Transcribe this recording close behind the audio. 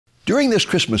During this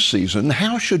Christmas season,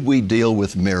 how should we deal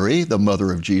with Mary, the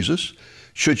mother of Jesus?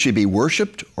 Should she be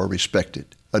worshiped or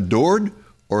respected, adored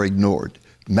or ignored,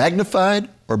 magnified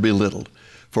or belittled?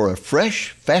 For a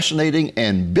fresh, fascinating,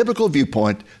 and biblical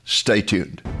viewpoint, stay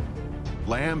tuned.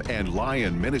 Lamb and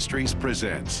Lion Ministries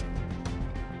presents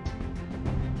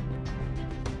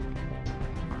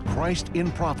Christ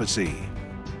in Prophecy,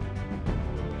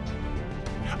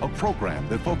 a program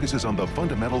that focuses on the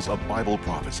fundamentals of Bible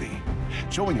prophecy,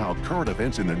 showing how current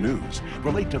events in the news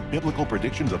relate to biblical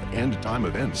predictions of end-time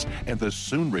events and the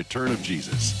soon return of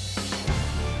Jesus.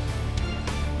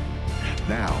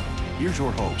 Now, here's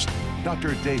your host,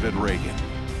 Dr. David Reagan.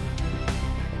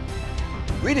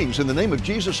 Greetings in the name of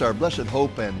Jesus, our blessed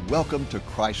hope, and welcome to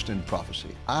Christ in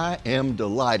Prophecy. I am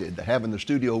delighted to have in the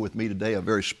studio with me today a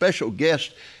very special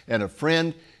guest and a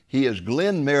friend. He is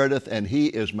Glenn Meredith, and he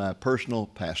is my personal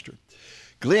pastor.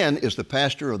 Glenn is the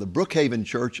pastor of the Brookhaven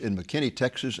Church in McKinney,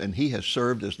 Texas, and he has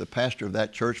served as the pastor of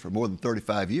that church for more than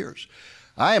 35 years.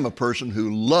 I am a person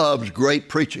who loves great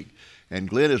preaching, and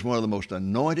Glenn is one of the most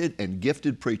anointed and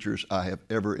gifted preachers I have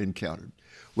ever encountered.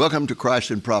 Welcome to Christ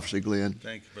in Prophecy, Glenn.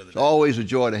 Thank you, Brother. It's always a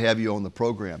joy to have you on the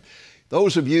program.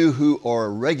 Those of you who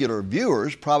are regular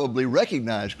viewers probably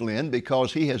recognize Glenn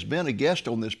because he has been a guest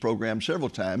on this program several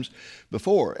times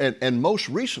before. And most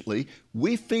recently,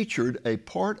 we featured a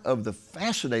part of the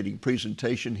fascinating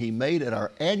presentation he made at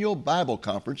our annual Bible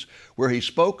conference where he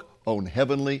spoke on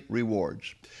heavenly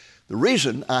rewards. The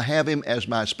reason I have him as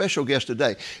my special guest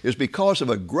today is because of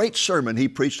a great sermon he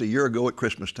preached a year ago at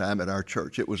Christmas time at our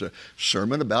church. It was a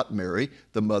sermon about Mary,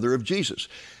 the mother of Jesus.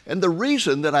 And the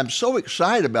reason that I'm so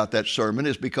excited about that sermon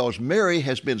is because Mary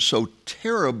has been so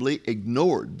terribly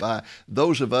ignored by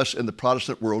those of us in the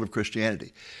Protestant world of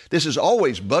Christianity. This has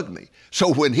always bugged me.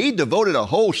 So when he devoted a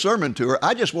whole sermon to her,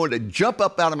 I just wanted to jump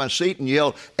up out of my seat and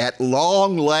yell, "At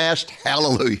long last,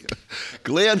 hallelujah."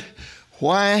 Glenn,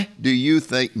 why do you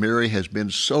think Mary has been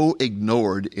so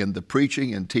ignored in the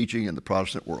preaching and teaching in the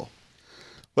Protestant world?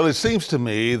 Well, it seems to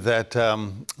me that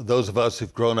those of us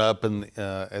who've grown up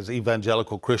as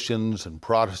evangelical Christians and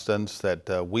Protestants,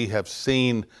 that we have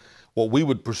seen what we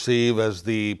would perceive as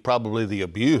probably the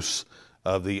abuse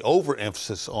of the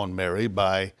overemphasis on Mary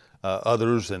by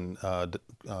others in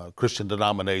Christian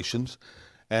denominations.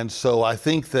 And so I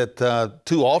think that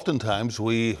too oftentimes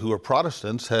we who are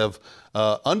Protestants have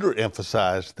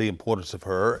underemphasized the importance of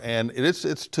her, and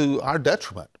it's to our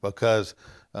detriment because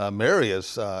Mary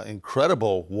is an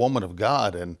incredible woman of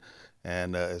God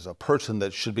and is a person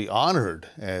that should be honored,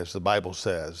 as the Bible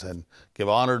says, and give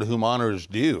honor to whom honor is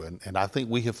due. And I think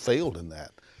we have failed in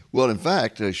that. Well, in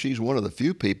fact, she's one of the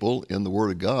few people in the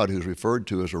Word of God who's referred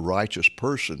to as a righteous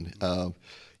person.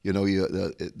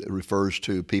 It refers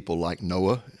to people like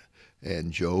Noah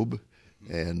and Job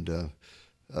and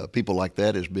people like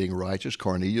that as being righteous.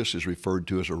 Cornelius is referred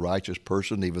to as a righteous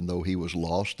person, even though he was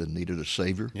lost and needed a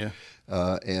Savior. Yeah.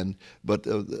 But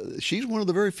she's one of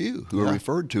the very few who are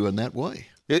referred to in that way.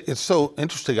 It's so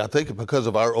interesting, I think, because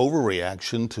of our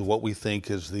overreaction to what we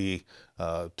think is the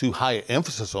too high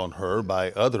emphasis on her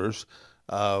by others.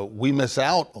 We miss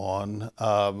out on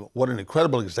what an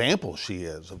incredible example she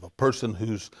is of a person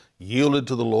who's yielded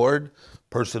to the Lord,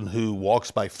 person who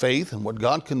walks by faith, and what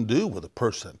God can do with a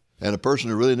person. And a person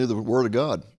who really knew the Word of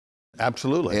God.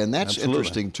 Absolutely. And that's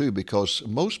interesting, too, because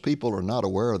most people are not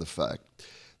aware of the fact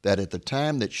that at the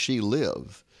time that she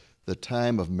lived, the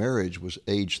time of marriage was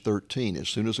age 13. As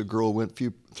soon as a girl went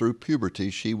through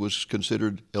puberty, she was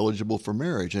considered eligible for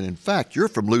marriage. And in fact, you're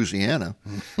from Louisiana,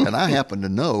 and I happen to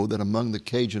know that among the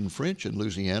Cajun French in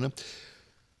Louisiana,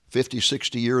 50,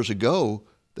 60 years ago,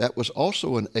 that was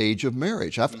also an age of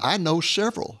marriage. I know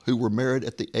several who were married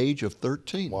at the age of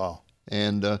 13. Wow.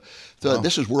 And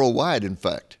this is worldwide, in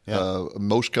fact. Yeah.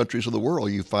 Most countries of the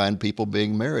world, you find people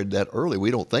being married that early.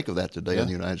 We don't think of that today in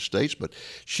the United States, but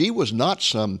she was not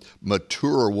some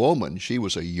mature woman. She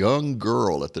was a young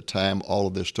girl at the time all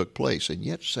of this took place, and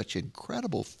yet such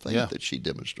incredible faith that she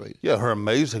demonstrated. Yeah, her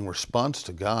amazing response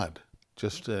to God.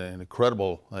 Just an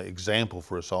incredible example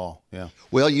for us all. Yeah.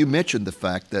 Well, you mentioned the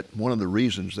fact that one of the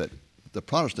reasons that the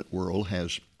Protestant world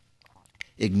has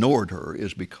ignored her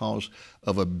is because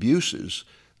of abuses,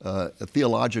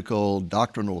 theological,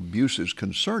 doctrinal abuses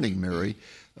concerning Mary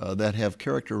that have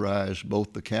characterized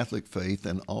both the Catholic faith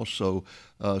and also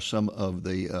some of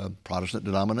the Protestant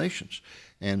denominations.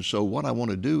 And so what I want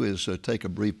to do is take a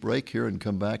brief break here and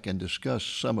come back and discuss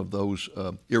some of those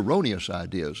erroneous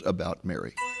ideas about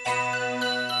Mary.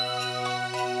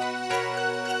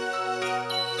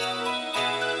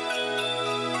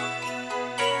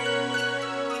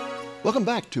 Welcome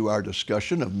back to our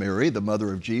discussion of Mary, the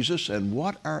mother of Jesus, and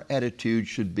what our attitude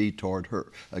should be toward her.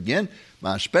 Again,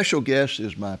 my special guest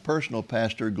is my personal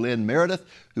pastor, Glenn Meredith,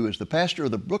 who is the pastor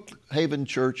of the Brookhaven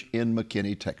Church in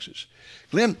McKinney, Texas.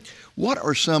 Glenn, what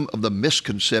are some of the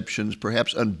misconceptions,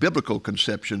 perhaps unbiblical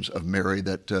conceptions of Mary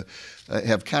that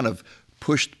have kind of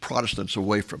pushed Protestants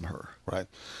away from her? Right.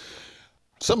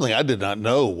 Something I did not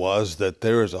know was that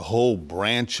there is a whole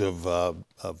branch of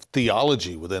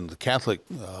theology within the Catholic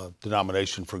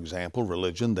denomination, for example,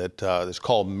 religion, that is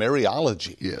called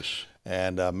Mariology. Yes.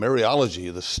 And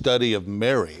Mariology, the study of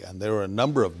Mary, and there are a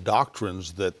number of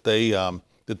doctrines that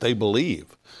they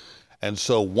believe. And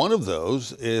so one of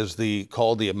those is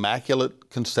called the Immaculate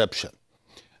Conception.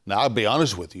 Now, I'll be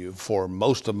honest with you, for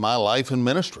most of my life in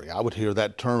ministry, I would hear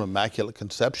that term Immaculate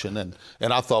Conception, and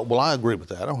I thought, well, I agree with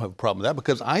that. I don't have a problem with that,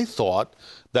 because I thought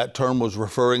that term was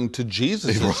referring to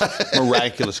Jesus'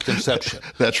 miraculous conception.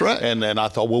 That's right. And I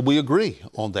thought, well, we agree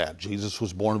on that. Jesus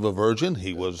was born of a virgin.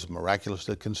 He was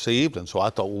miraculously conceived, and so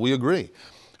I thought, well, we agree.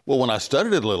 Well, when I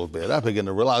studied it a little bit, I began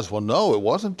to realize, well, no, it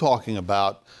wasn't talking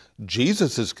about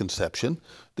Jesus' conception.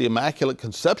 The Immaculate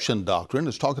Conception doctrine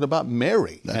is talking about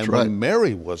Mary. That's right. When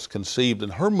Mary was conceived in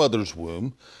her mother's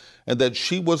womb, and that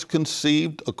she was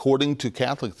conceived, according to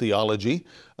Catholic theology,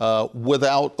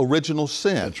 without original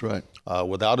sin. That's right.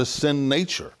 Without a sin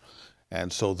nature.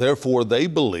 And so therefore they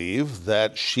believe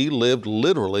that she lived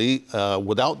literally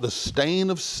without the stain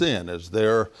of sin, as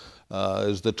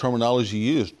the terminology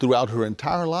used, throughout her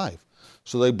entire life.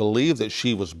 So they believe that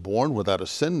she was born without a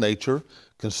sin nature,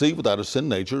 conceived without a sin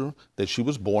nature, that she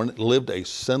was born, lived a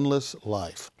sinless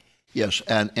life. Yes,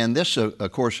 and this,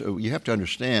 of course, you have to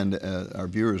understand, our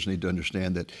viewers need to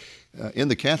understand that in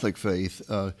the Catholic faith,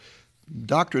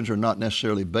 doctrines are not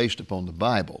necessarily based upon the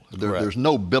Bible. There's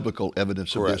no biblical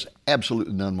evidence of this,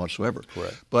 absolutely none whatsoever.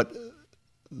 Correct. But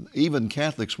even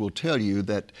Catholics will tell you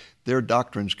that their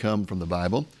doctrines come from the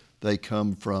Bible. They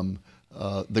come from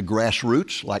the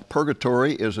grassroots, like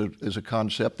purgatory is a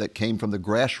concept that came from the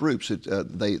grassroots.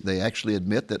 They actually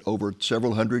admit that over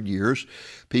several hundred years,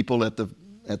 people at the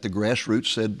grassroots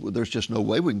said, well, there's just no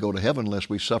way we can go to heaven unless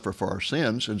we suffer for our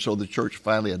sins, and so the church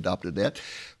finally adopted that.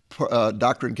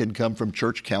 Doctrine can come from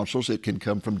church councils. It can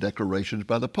come from declarations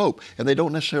by the Pope, and they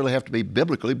don't necessarily have to be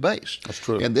biblically based. That's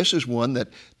true. And this is one that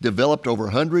developed over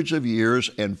hundreds of years,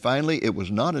 and finally it was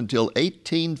not until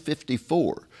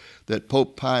 1854 that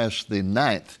Pope Pius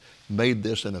IX made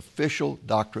this an official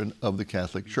doctrine of the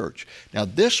Catholic Church. Now,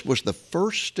 this was the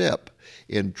first step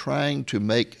in trying to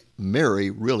make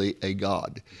Mary really a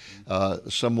God,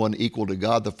 someone equal to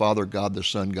God the Father, God the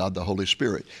Son, God the Holy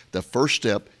Spirit. The first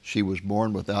step, she was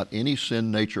born without any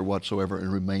sin nature whatsoever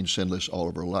and remained sinless all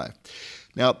of her life.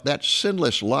 Now, that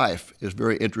sinless life is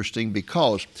very interesting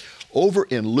because over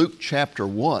in Luke chapter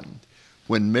 1,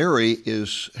 when Mary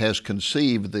has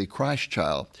conceived the Christ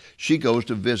child, she goes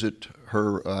to visit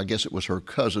her, I guess it was her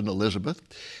cousin Elizabeth,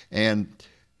 and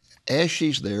as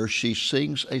she's there, she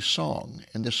sings a song,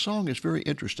 and this song is very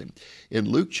interesting. In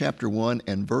Luke chapter 1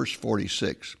 and verse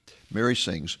 46, Mary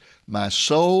sings, "My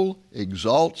soul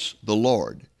exalts the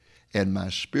Lord, and my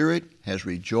spirit has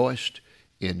rejoiced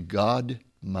in God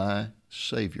my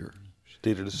Savior." She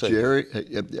needed a Savior.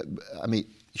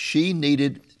 She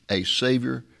needed a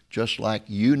Savior just like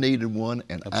you needed one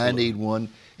and Absolutely. I need one,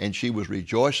 and she was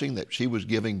rejoicing that she was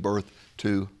giving birth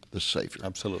to the Savior.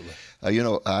 Absolutely.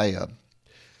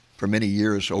 For many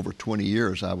years, over 20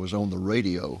 years, I was on the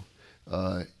radio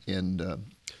in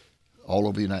all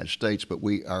over the United States, but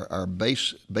our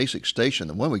basic station,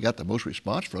 the one we got the most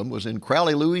response from, was in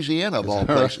Crowley, Louisiana, of all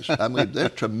places. I mean, there's a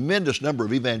tremendous number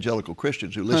of evangelical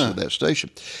Christians who listen to that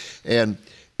station. And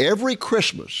every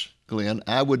Christmas, Glenn,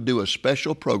 I would do a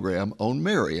special program on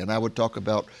Mary, and I would talk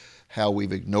about how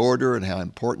we've ignored her and how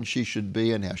important she should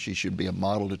be and how she should be a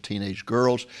model to teenage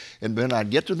girls. And when I'd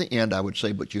get to the end, I would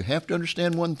say, but you have to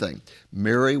understand one thing.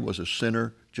 Mary was a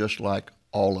sinner just like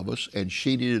all of us, and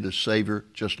she needed a Savior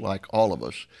just like all of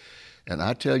us. And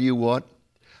I tell you what,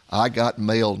 I got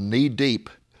mail knee-deep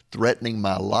threatening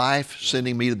my life,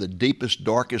 sending me to the deepest,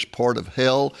 darkest part of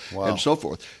hell, and so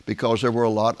forth, because there were a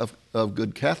lot of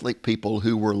good Catholic people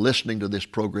who were listening to this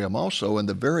program also, and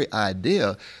the very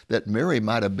idea that Mary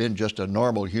might have been just a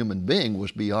normal human being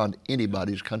was beyond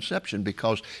anybody's conception,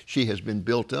 because she has been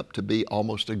built up to be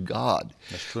almost a God.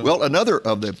 That's true. Well, another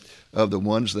of the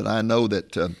ones that I know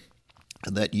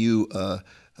that you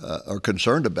are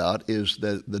concerned about is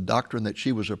the doctrine that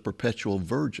she was a perpetual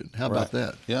virgin. How about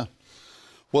that? Yeah.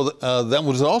 Well, that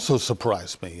was also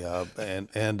surprised me,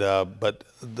 but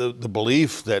the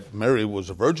belief that Mary was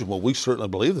a virgin. Well, we certainly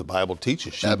believe the Bible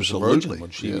teaches she was a virgin when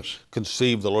she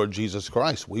conceived the Lord Jesus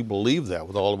Christ. We believe that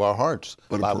with all of our hearts.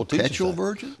 But the Bible a perpetual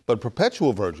virgin? But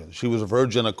perpetual virgin. She was a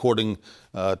virgin according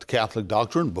to Catholic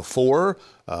doctrine before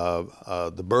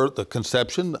the birth, the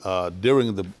conception,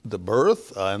 during the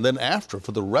birth, and then after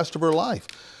for the rest of her life.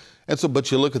 And so, but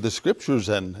you look at the scriptures,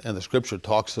 and the scripture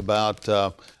talks about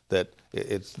that.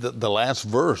 It's the last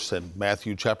verse in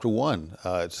Matthew chapter 1.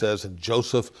 It says, and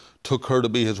Joseph took her to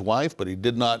be his wife, but he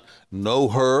did not know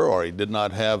her, or he did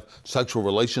not have sexual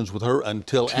relations with her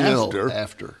until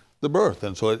after the birth.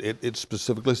 And so it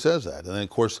specifically says that. And then, of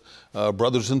course,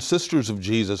 brothers and sisters of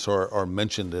Jesus are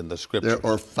mentioned in the scripture.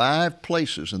 There are 5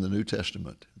 places in the New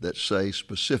Testament that say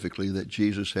specifically that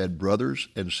Jesus had brothers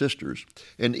and sisters,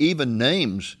 and even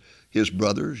names his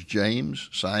brothers, James,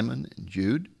 Simon, and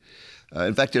Jude.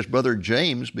 In fact, his brother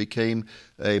James became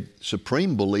a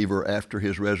supreme believer after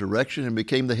his resurrection and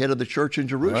became the head of the church in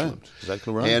Jerusalem. Right.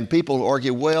 Exactly right. And people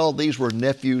argue, well, these were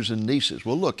nephews and nieces.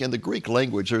 Well, look, in the Greek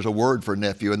language, there's a word for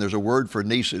nephew and there's a word for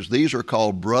nieces. These are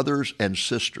called brothers and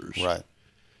sisters. Right.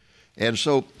 And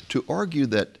so to argue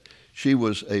that she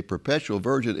was a perpetual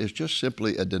virgin is just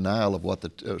simply a denial of what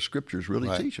the scriptures really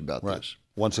teach about this.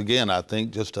 Once again, I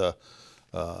think just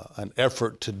an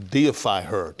effort to deify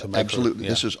her, to make Absolutely. her,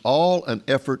 This is all an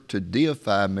effort to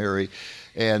deify Mary,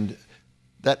 and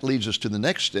that leads us to the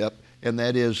next step, and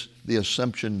that is the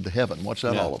assumption to heaven. What's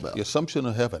that all about? The assumption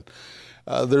of heaven.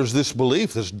 There's this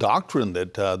belief, this doctrine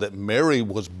that Mary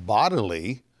was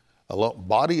body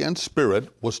and spirit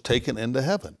was taken into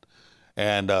heaven.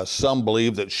 And some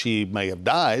believe that she may have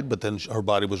died, but then her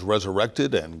body was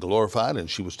resurrected and glorified, and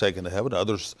she was taken to heaven.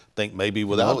 Others think maybe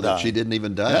without dying. She didn't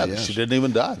even die. Yeah, she didn't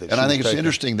even die. And I think it's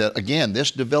interesting that, again,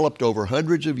 this developed over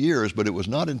hundreds of years, but it was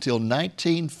not until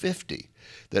 1950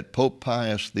 that Pope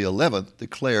Pius XI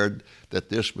declared that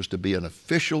this was to be an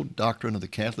official doctrine of the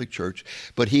Catholic Church,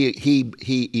 but he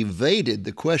evaded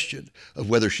the question of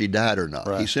whether she died or not.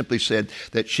 Right. He simply said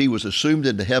that she was assumed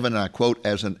into heaven, and I quote,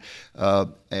 and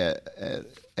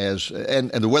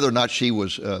whether or not she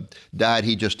was died,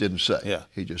 he just didn't say. Yeah.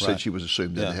 He just said she was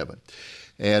assumed into heaven.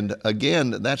 And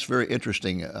again, that's very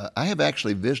interesting. I have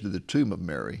actually visited the tomb of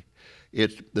Mary.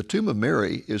 The tomb of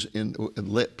Mary is in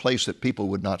a place that people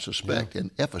would not suspect, in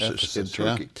Ephesus in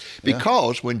Turkey.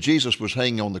 Because when Jesus was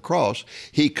hanging on the cross,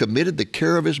 he committed the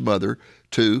care of his mother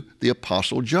to the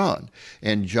Apostle John.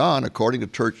 And John, according to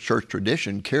church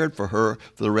tradition, cared for her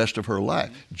for the rest of her life.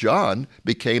 John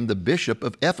became the bishop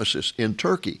of Ephesus in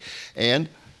Turkey. And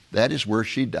that is where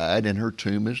she died, and her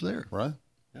tomb is there. Right.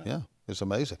 Yeah. It's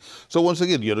amazing. So once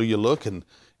again, you look, and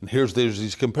there's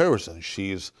these comparisons.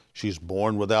 She's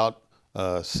born without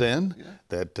sin,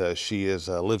 that she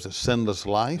lives a sinless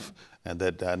life, and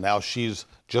that now she's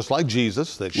just like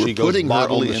Jesus, that she goes bodily into heaven. We're putting her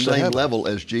on the same level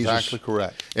as Jesus. Exactly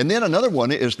correct. And then another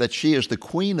one is that she is the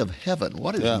Queen of Heaven.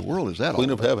 What in the world is that all about? Queen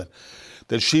of Heaven.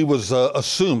 That she was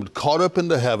assumed, caught up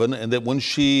into heaven, and that when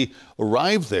she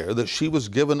arrived there, that she was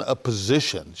given a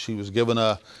position. She was given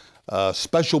a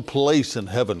special place in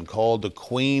heaven called the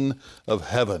Queen of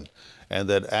Heaven, and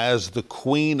that as the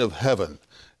Queen of Heaven,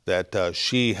 that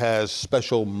she has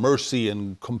special mercy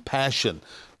and compassion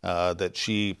that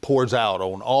she pours out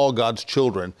on all God's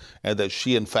children, and that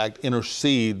she, in fact,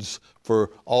 intercedes for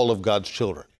all of God's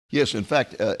children. Yes, in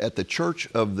fact, at the Church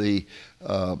of the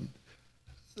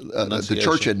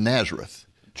Church at Nazareth,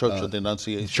 Church of the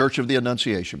Annunciation. Church of the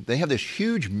Annunciation, they have this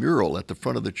huge mural at the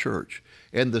front of the church,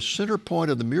 and the center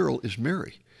point of the mural is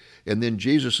Mary. And then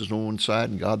Jesus is on one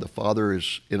side, and God the Father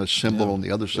is in a symbol on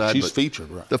the other side. She's featured,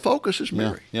 right? The focus is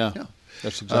Mary. Yeah.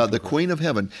 That's exactly the Queen of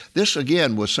Heaven. This,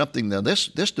 again, was something that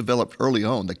this developed early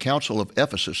on. The Council of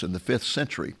Ephesus in the 5th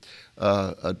century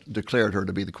declared her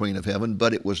to be the Queen of Heaven,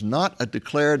 but it was not a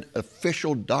declared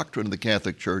official doctrine of the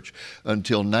Catholic Church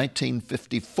until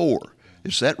 1954.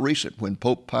 It's that recent when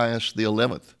Pope Pius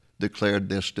XI declared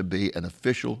this to be an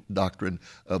official doctrine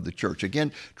of the church.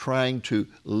 Again, trying to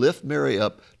lift Mary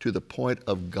up to the point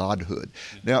of godhood.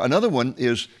 Now, another one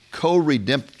is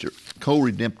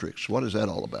co-redemptrix. What is that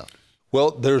all about? Well,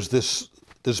 there's this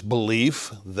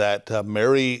belief that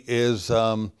Mary is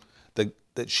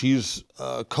that she's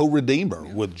a co-redeemer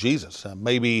with Jesus.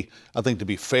 Maybe, I think to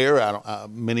be fair,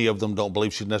 many of them don't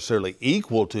believe she's necessarily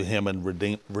equal to him in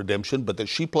redemption, but that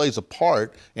she plays a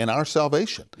part in our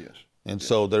salvation. Yes. And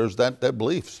so there's that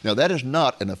belief. Now, that is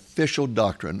not an official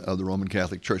doctrine of the Roman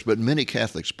Catholic Church, but many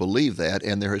Catholics believe that,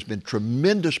 and there has been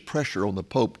tremendous pressure on the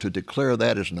Pope to declare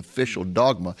that as an official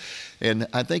dogma. And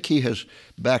I think he has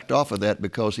backed off of that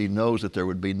because he knows that there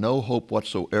would be no hope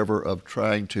whatsoever of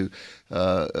trying to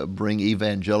bring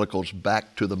evangelicals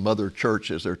back to the mother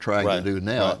church as they're trying to do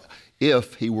now,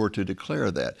 if he were to declare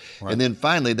that. And then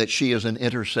finally, that she is an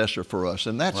intercessor for us.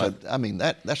 And that's,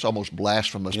 that's almost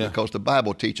blasphemous because the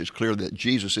Bible teaches clearly that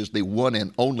Jesus is the one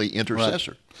and only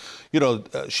intercessor. You know,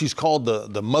 she's called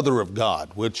the Mother of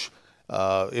God, which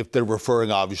if they're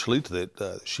referring obviously to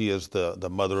that she is the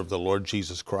mother of the Lord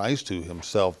Jesus Christ, who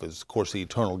himself is, of course, the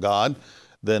eternal God,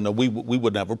 then we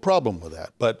wouldn't have a problem with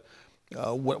that. But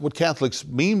what Catholics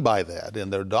mean by that in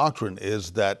their doctrine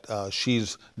is that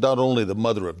she's not only the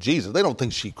mother of Jesus. They don't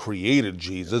think she created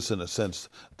Jesus in a sense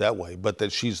that way, but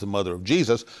that she's the mother of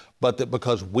Jesus, but that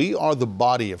because we are the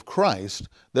body of Christ,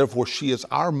 therefore she is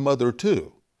our mother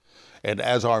too. And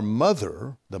as our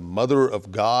mother, the mother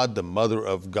of God, the mother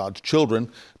of God's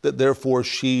children, that therefore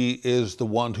she is the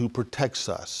one who protects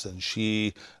us and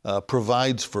she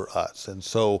provides for us. And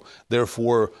so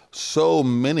therefore so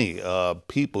many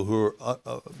people who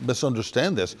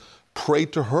misunderstand this pray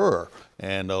to her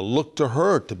and look to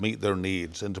her to meet their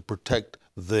needs and to protect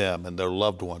them and their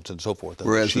loved ones and so forth.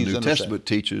 Whereas the New Testament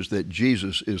teaches that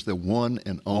Jesus is the one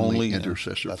and only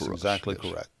intercessor for us. That's exactly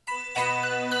correct.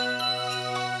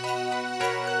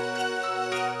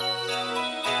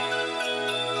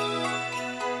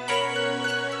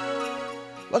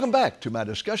 Welcome back to my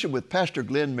discussion with Pastor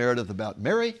Glenn Meredith about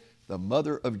Mary, the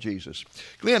mother of Jesus.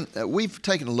 Glenn, we've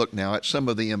taken a look now at some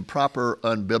of the improper,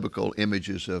 unbiblical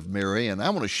images of Mary, and I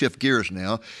want to shift gears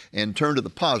now and turn to the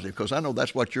positive, because I know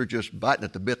that's what you're just biting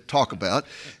at the bit to talk about.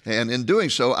 And in doing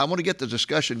so, I want to get the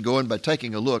discussion going by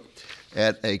taking a look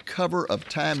at a cover of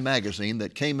Time magazine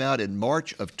that came out in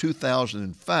March of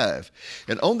 2005.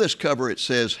 And on this cover it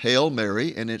says, "Hail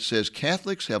Mary," and it says,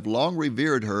 "Catholics have long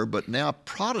revered her, but now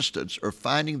Protestants are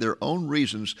finding their own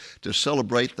reasons to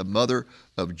celebrate the mother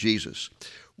of Jesus."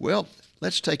 Well,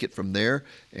 let's take it from there,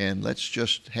 and let's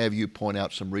just have you point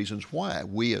out some reasons why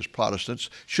we as Protestants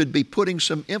should be putting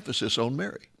some emphasis on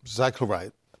Mary. Exactly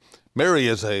right. Mary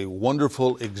is a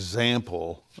wonderful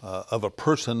example of a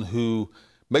person who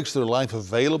makes their life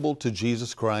available to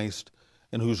Jesus Christ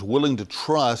and who's willing to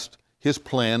trust his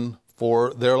plan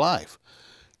for their life.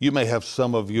 You may have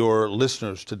some of your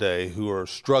listeners today who are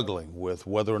struggling with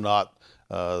whether or not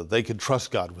they can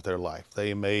trust God with their life.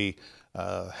 They may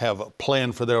have a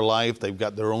plan for their life. They've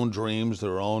got their own dreams,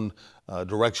 their own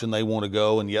direction they want to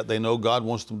go, and yet they know God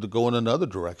wants them to go in another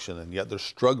direction, and yet they're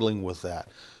struggling with that.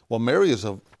 Well, Mary is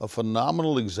a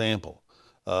phenomenal example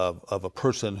of a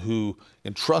person who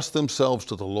entrusts themselves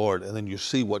to the Lord, and then you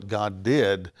see what God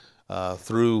did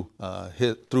through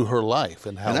her life.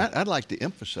 And I'd like to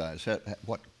emphasize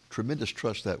what tremendous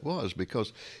trust that was,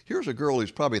 because here's a girl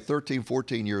who's probably 13,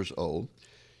 14 years old.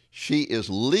 She is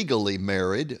legally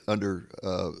married under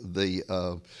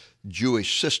the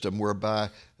Jewish system, whereby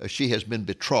she has been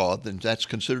betrothed, and that's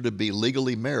considered to be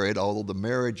legally married, although the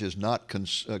marriage is not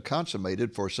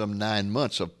consummated for some 9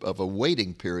 months of a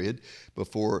waiting period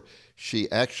before she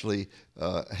actually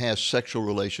has sexual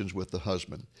relations with the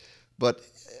husband. But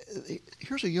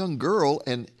here's a young girl,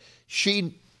 and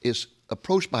she is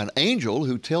approached by an angel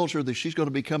who tells her that she's going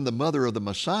to become the mother of the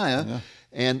Messiah,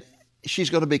 and she's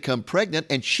going to become pregnant,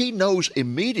 and she knows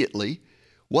immediately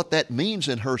what that means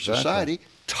in her society.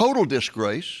 Exactly. Total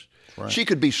disgrace. Right. She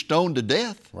could be stoned to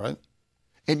death. Right.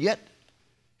 And yet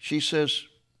she says,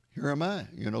 "Here am I,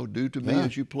 do to me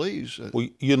as you please."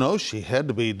 Well, she had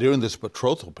to be during this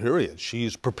betrothal period.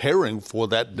 She's preparing for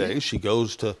that day. She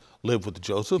goes to live with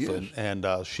Joseph, and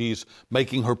she's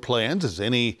making her plans as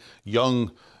any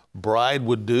young bride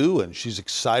would do, and she's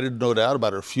excited, no doubt,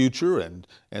 about her future, and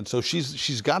so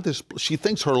she's got this. She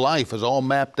thinks her life is all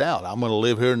mapped out. I'm going to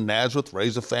live here in Nazareth,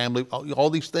 raise a family, all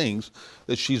these things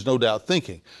that she's no doubt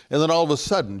thinking. And then all of a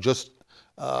sudden, just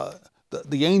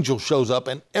the angel shows up,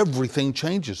 and everything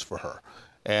changes for her.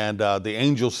 And the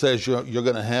angel says, "You're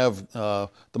going to have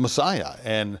the Messiah."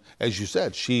 And as you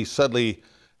said, she suddenly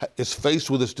is faced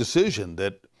with this decision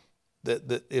that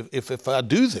if I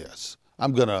do this,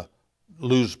 I'm going to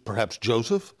lose perhaps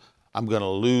Joseph. I'm going to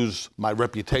lose my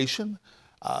reputation,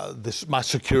 my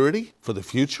security for the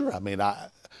future. I mean,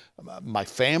 my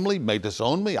family may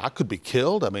disown me. I could be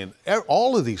killed. I mean,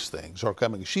 all of these things are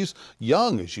coming. She's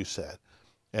young, as you said,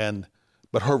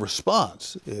 but her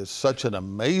response is such an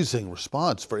amazing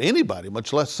response for anybody,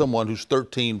 much less someone who's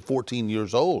 13, 14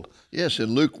 years old. Yes,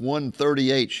 in Luke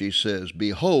 1:38 she says,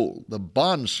 "Behold, the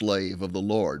bondslave of the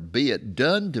Lord, be it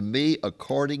done to me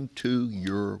according to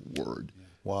your word."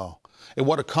 Wow. And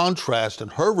what a contrast in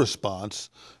her response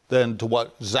then to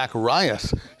what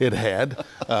Zacharias had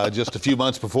just a few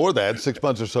months before that, 6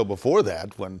 months or so before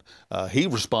that, when he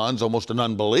responds almost in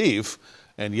unbelief.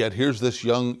 And yet here's this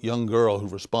young girl who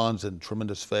responds in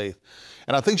tremendous faith.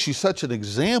 And I think she's such an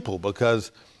example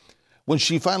because when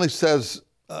she finally says,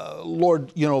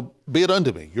 Lord, be it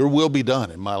unto me, your will be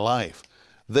done in my life,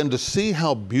 then to see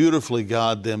how beautifully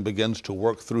God then begins to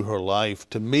work through her life,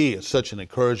 to me, is such an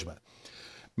encouragement.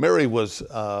 Mary was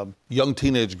a young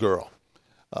teenage girl.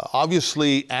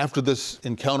 Obviously, after this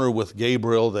encounter with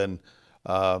Gabriel, then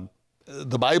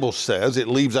the Bible says, it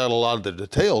leaves out a lot of the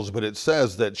details, but it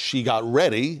says that she got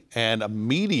ready, and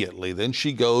immediately then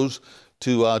she goes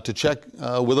to check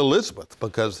with Elizabeth,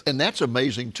 because... And that's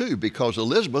amazing too, because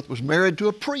Elizabeth was married to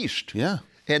a priest. Yeah.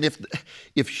 And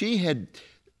if she had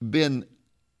been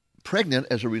pregnant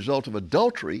as a result of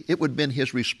adultery, it would have been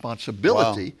his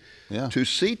responsibility to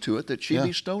see to it that she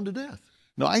be stoned to death.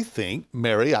 No, I think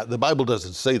Mary, the Bible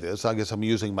doesn't say this. I guess I'm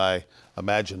using my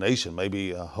imagination,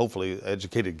 maybe hopefully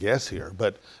educated guess here.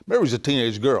 But Mary's a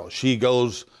teenage girl. She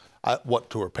goes,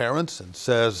 to her parents and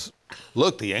says,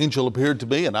 look, the angel appeared to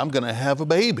me and I'm going to have a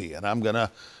baby and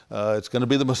it's going to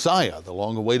be the Messiah, the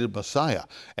long-awaited Messiah.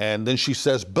 And then she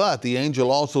says, but the angel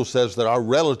also says that our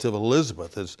relative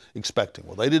Elizabeth is expecting.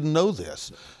 Well, they didn't know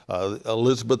this.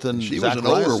 Elizabeth and she Zacharias,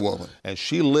 was an older woman. And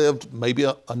she lived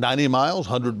maybe 90 miles,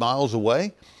 100 miles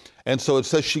away. And so it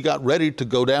says she got ready to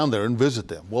go down there and visit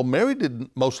them. Well, Mary didn't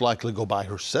most likely go by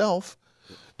herself.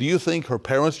 Do you think her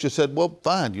parents just said, well,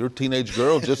 fine, you're a teenage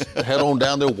girl, just head on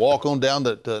down there, walk on down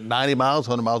the 90 miles,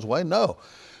 100 miles away? No.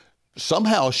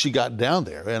 Somehow she got down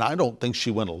there, and I don't think she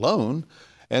went alone.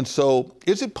 And so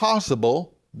is it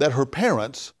possible that her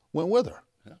parents went with her,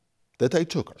 that they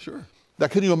took her? Sure. Now,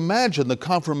 can you imagine the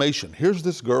confirmation? Here's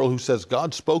this girl who says,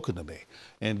 God's spoken to me,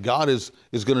 and God is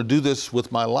going to do this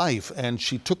with my life. And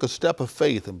she took a step of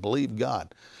faith and believed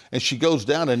God. And she goes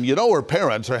down, and her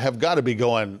parents have got to be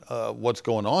going, what's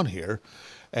going on here?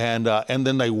 And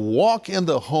then they walk in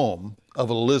the home of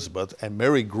Elizabeth, and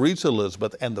Mary greets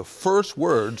Elizabeth, and the first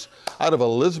words out of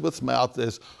Elizabeth's mouth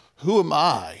is, who am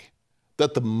I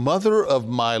that the mother of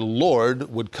my Lord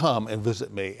would come and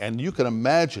visit me? And you can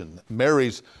imagine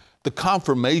Mary's, the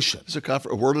confirmation. It's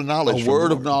a word of knowledge. A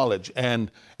word of knowledge.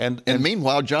 And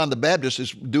meanwhile, John the Baptist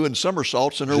is doing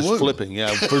somersaults in her womb. Just flipping,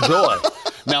 for joy.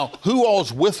 Now, who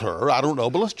all's with her, I don't know,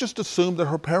 but let's just assume that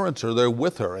her parents are there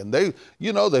with her. And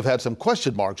they've had some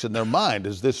question marks in their mind.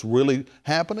 Is this really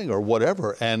happening or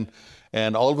whatever? And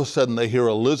all of a sudden they hear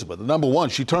Elizabeth. Number one,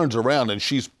 she turns around and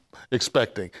she's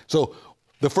expecting. So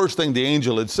the first thing the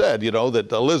angel had said, that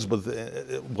Elizabeth,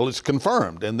 it's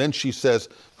confirmed. And then she says,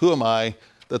 who am I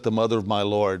that the mother of my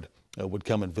Lord would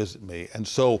come and visit me? And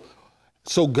so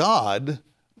God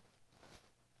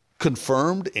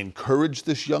confirmed, encouraged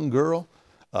this young girl,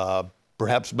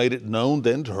 perhaps made it known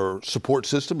then to her support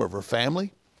system of her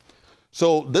family.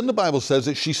 So then the Bible says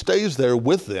that she stays there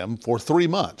with them for 3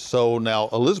 months. So now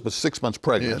Elizabeth's 6 months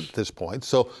pregnant at this point.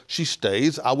 So she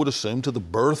stays, I would assume, to the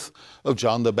birth of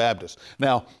John the Baptist.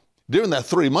 Now, during that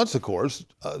 3 months, of course,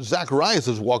 Zacharias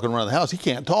is walking around the house. He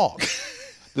can't talk.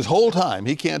 This whole time,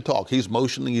 he can't talk. He's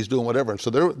motioning, he's doing whatever. And so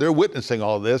they're witnessing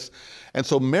all of this. And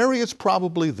so Mary is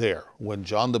probably there when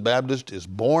John the Baptist is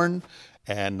born,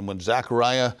 and when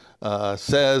Zechariah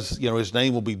says, his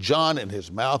name will be John, and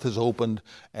his mouth is opened,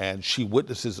 and she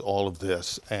witnesses all of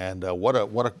this. And what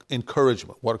a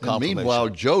encouragement, what a confirmation. And meanwhile,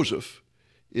 Joseph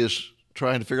is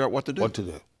trying to figure out what to do. What to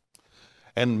do.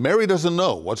 And Mary doesn't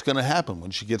know what's going to happen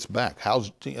when she gets back.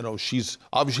 She's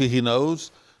obviously, he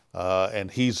knows,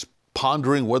 and he's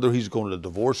pondering whether he's going to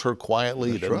divorce her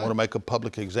quietly. He doesn't want to make a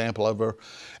public example of her.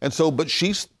 And so, but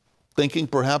she's thinking,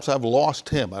 perhaps I've lost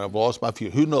him, I've lost my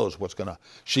future. Who knows what's going to...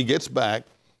 She gets back,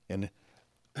 and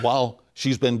while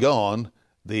she's been gone,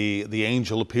 the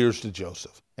angel appears to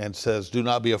Joseph and says, do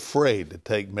not be afraid to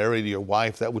take Mary to your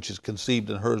wife, that which is conceived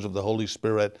in hers of the Holy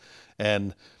Spirit.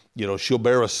 And, she'll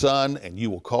bear a son, and you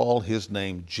will call his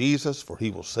name Jesus, for he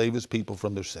will save his people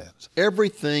from their sins.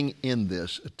 Everything in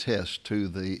this attests to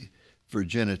the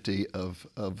virginity of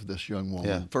this young woman.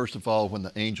 Yeah. First of all, when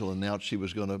the angel announced she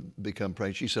was going to become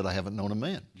pregnant, she said, I haven't known a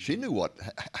man. She knew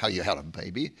how you had a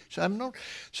baby. She said, I haven't known.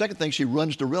 Second thing, she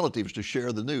runs to relatives to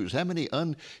share the news. How many,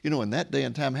 in that day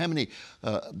and time, how many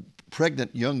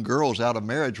pregnant young girls out of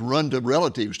marriage run to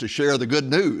relatives to share the good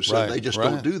news? So they just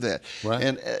don't do that.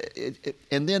 Right.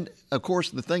 And then, of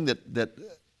course, the thing that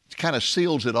kind of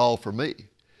seals it all for me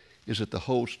is that the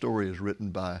whole story is written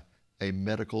by a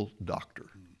medical doctor.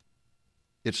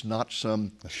 It's not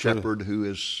some shepherd who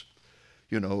is,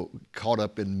 caught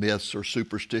up in myths or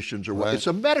superstitions or what. It's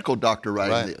a medical doctor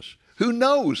writing this, Who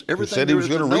knows everything there is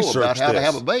to know about how to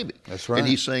have a baby? That's right. And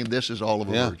he's saying this is all of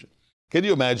a virgin. Can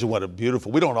you imagine what a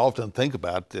beautiful, we don't often think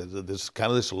about this kind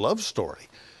of this love story.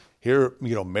 Here,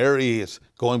 you know, Mary is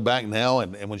going back now,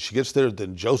 and when she gets there,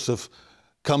 then Joseph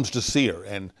comes to see her,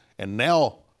 and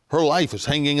now her life is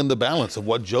hanging in the balance of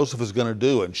what Joseph is going to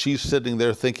do, and she's sitting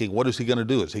there thinking, what is he going to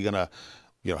do? Is he going to,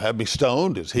 you know, have me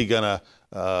stoned? Is he going to,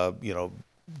 you know,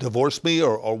 divorce me,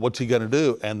 or what's he going to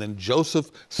do? And then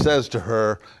Joseph says to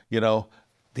her, you know,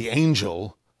 the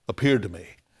angel appeared to me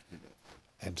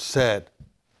and said,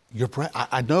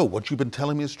 I know what you've been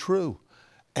telling me is true.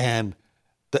 And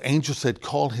the angel said,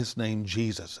 call his name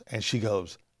Jesus. And she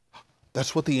goes,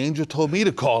 that's what the angel told me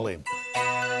to call him.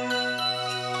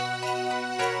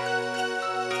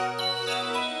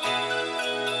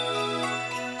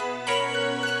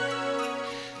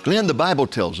 Glenn, the Bible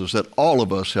tells us that all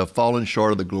of us have fallen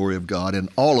short of the glory of God, and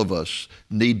all of us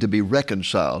need to be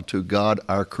reconciled to God,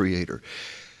 our Creator.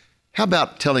 How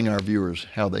about telling our viewers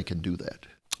how they can do that?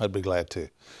 I'd be glad to.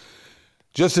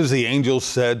 Just as the angel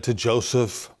said to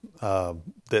Joseph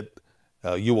that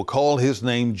you will call his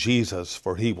name Jesus,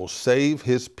 for he will save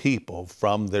his people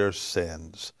from their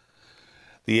sins.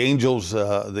 The angels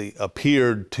they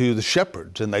appeared to the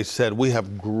shepherds, and they said, we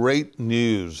have great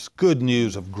news, good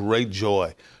news of great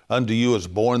joy. Unto you is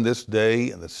born this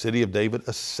day in the city of David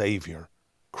a Savior,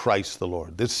 Christ the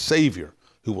Lord, this Savior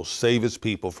who will save his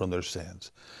people from their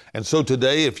sins. And so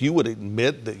today, if you would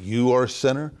admit that you are a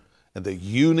sinner and that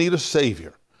you need a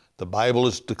Savior, the Bible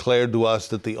has declared to us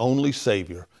that the only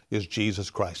Savior is Jesus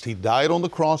Christ. He died on the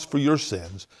cross for your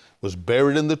sins, was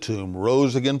buried in the tomb,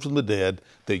 rose again from the dead,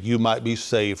 that you might be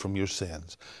saved from your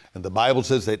sins. And the Bible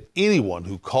says that anyone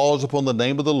who calls upon the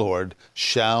name of the Lord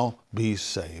shall be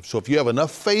saved. So if you have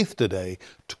enough faith today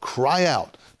to cry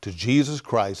out to Jesus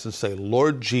Christ and say,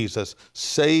 Lord Jesus,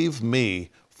 save me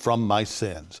from my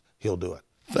sins, he'll do it.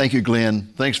 Thank you,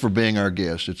 Glenn. Thanks for being our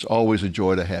guest. It's always a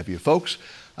joy to have you. Folks,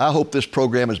 I hope this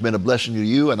program has been a blessing to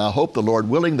you, and I hope, the Lord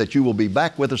willing, that you will be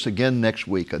back with us again next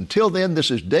week. Until then, this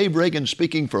is Dave Reagan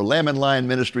speaking for Lamb and Lion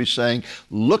Ministries, saying,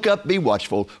 look up, be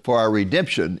watchful, for our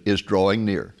redemption is drawing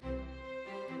near.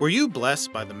 Were you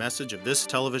blessed by the message of this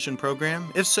television program?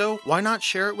 If so, why not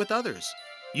share it with others?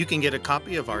 You can get a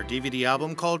copy of our DVD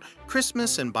album called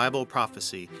Christmas and Bible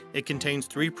Prophecy. It contains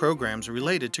 3 programs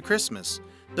related to Christmas.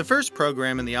 The first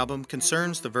program in the album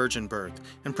concerns the virgin birth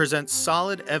and presents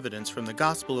solid evidence from the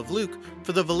Gospel of Luke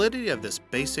for the validity of this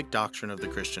basic doctrine of the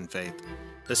Christian faith.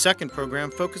 The second program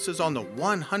focuses on the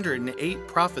 108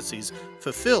 prophecies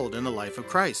fulfilled in the life of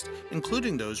Christ,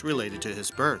 including those related to his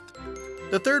birth.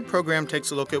 The third program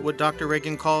takes a look at what Dr.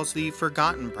 Reagan calls the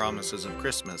forgotten promises of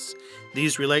Christmas.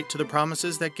 These relate to the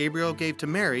promises that Gabriel gave to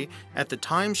Mary at the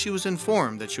time she was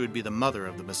informed that she would be the mother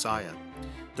of the Messiah.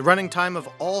 The running time of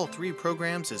all 3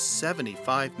 programs is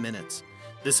 75 minutes.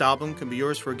 This album can be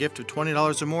yours for a gift of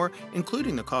 $20 or more,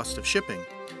 including the cost of shipping.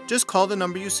 Just call the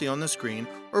number you see on the screen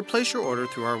or place your order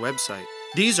through our website.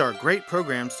 These are great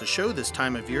programs to show this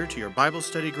time of year to your Bible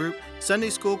study group, Sunday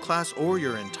school class, or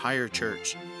your entire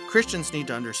church. Christians need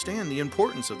to understand the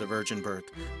importance of the virgin birth,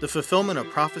 the fulfillment of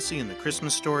prophecy in the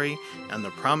Christmas story, and the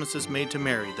promises made to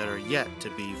Mary that are yet to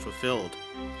be fulfilled.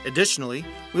 Additionally,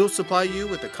 we will supply you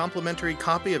with a complimentary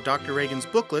copy of Dr. Reagan's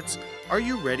booklets, Are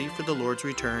You Ready for the Lord's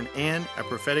Return? And a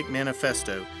prophetic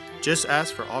manifesto. Just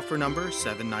ask for offer number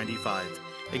 795.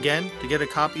 Again, to get a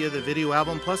copy of the video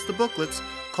album plus the booklets,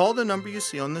 call the number you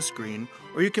see on the screen,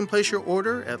 or you can place your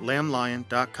order at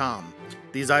lamblion.com.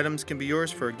 These items can be yours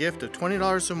for a gift of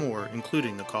 $20 or more,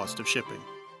 including the cost of shipping.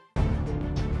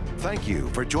 Thank you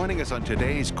for joining us on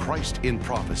today's Christ in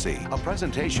Prophecy, a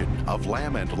presentation of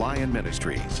Lamb and Lion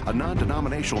Ministries, a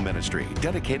non-denominational ministry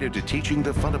dedicated to teaching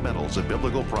the fundamentals of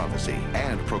biblical prophecy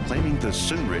and proclaiming the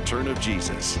soon return of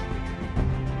Jesus.